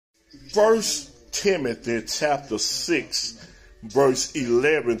First Timothy chapter 6, verse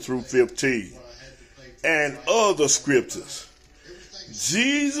 11 through 15, and other scriptures.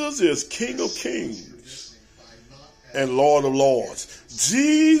 Jesus is King of Kings and Lord of Lords.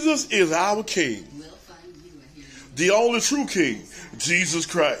 Jesus is our King, the only true King, Jesus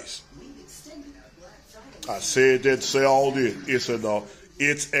Christ. I said that to say all this.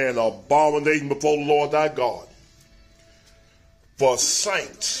 It's an abomination before the Lord thy God for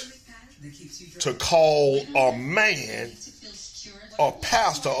saints to call a man, a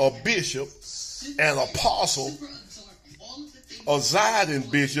pastor, a bishop, an apostle, a Zion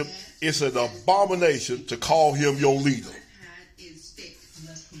bishop. It's an abomination to call him your leader.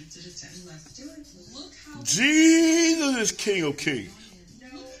 Jesus is King of Kings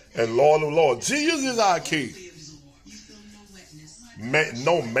and Lord of Lords. Jesus is our King.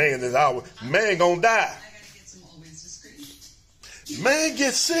 No man is our man gonna die. Man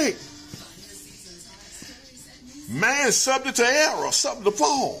gets sick. Man is subject to error, subject to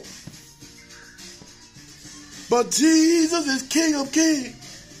fall. But Jesus is King of Kings.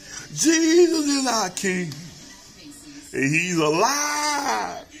 Jesus is our King. And he's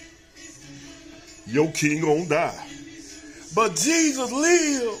alive. Your king gonna die. But Jesus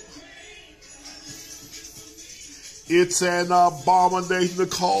lives. It's an abomination to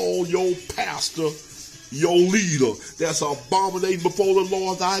call your pastor your leader. That's an abomination before the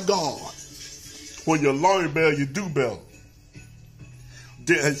Lord thy God. When you learn better, you do better.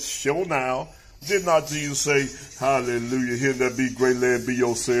 Show now. Did not Jesus say, hallelujah, him that be great, let be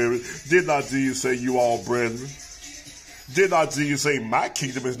your servant? Did not Jesus say, you all brethren? Did not Jesus say, my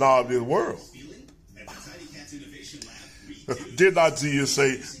kingdom is not of this world? Did not Jesus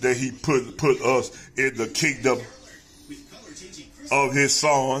say that he put us in the kingdom of his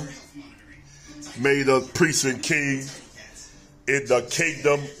son, made us priests and kings in the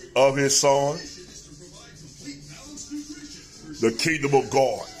kingdom of his son, the kingdom of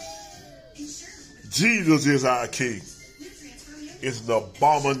God? Jesus is our king. It's an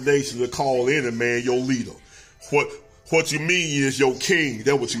abomination to call any man your leader. What you mean is your king.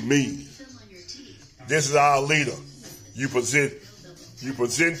 That's what you mean. This is our leader. You present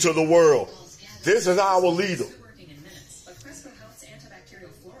to the world. This is our leader.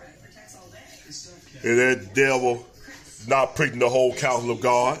 And that devil not preaching the whole counsel of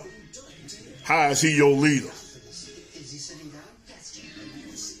God. How is he your leader?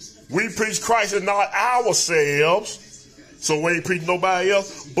 We preach Christ and not ourselves. So we ain't preaching nobody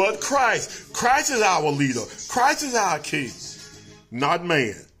else but Christ. Christ is our leader. Christ is our king, not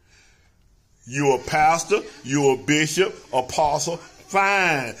man. You're a pastor, you're a bishop, apostle,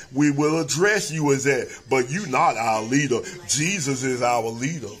 fine. We will address you as that, but you're not our leader. Jesus is our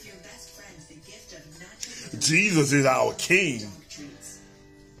leader. Jesus is our king.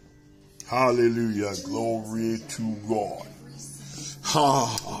 Hallelujah. Glory to God.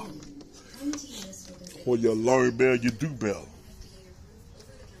 Ha. When you learn better, you do better.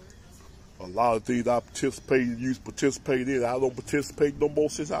 A lot of things I used to participate in, I don't participate no more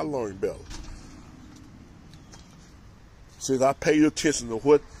since I learned better. Since I paid attention to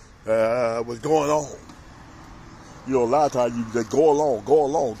what was going on. You know, a lot of times you just go along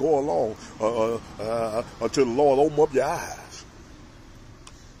until the Lord open up your eyes.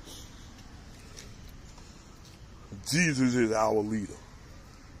 Jesus is our leader.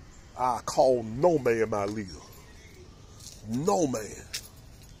 I call no man my leader. No man.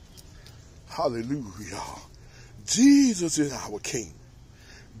 Hallelujah. Jesus is our king.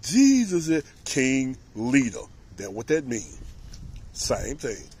 Jesus is king leader. That's what that means. Same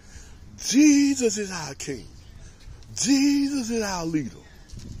thing. Jesus is our king. Jesus is our leader.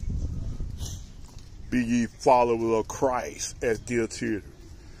 Be ye followers of Christ as dear children.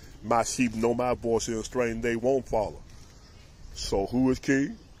 My sheep know my voice, and a stranger they won't follow. So who is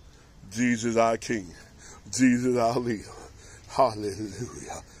king? Jesus our king. Jesus our leader.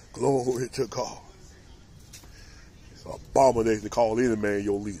 Hallelujah. Glory to God. It's an abomination to call any man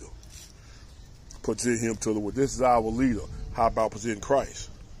your leader. Present him to the world. This is our leader. How about presenting Christ?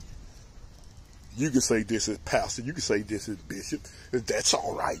 You can say this is pastor. You can say this is bishop. That's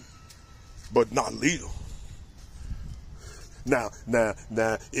all right. But not leader. Now,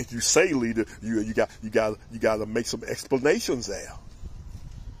 if you say leader, you got to make some explanations there.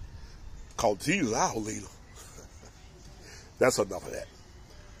 Call Jesus our leader. That's enough of that.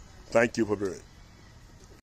 Thank you for doing it.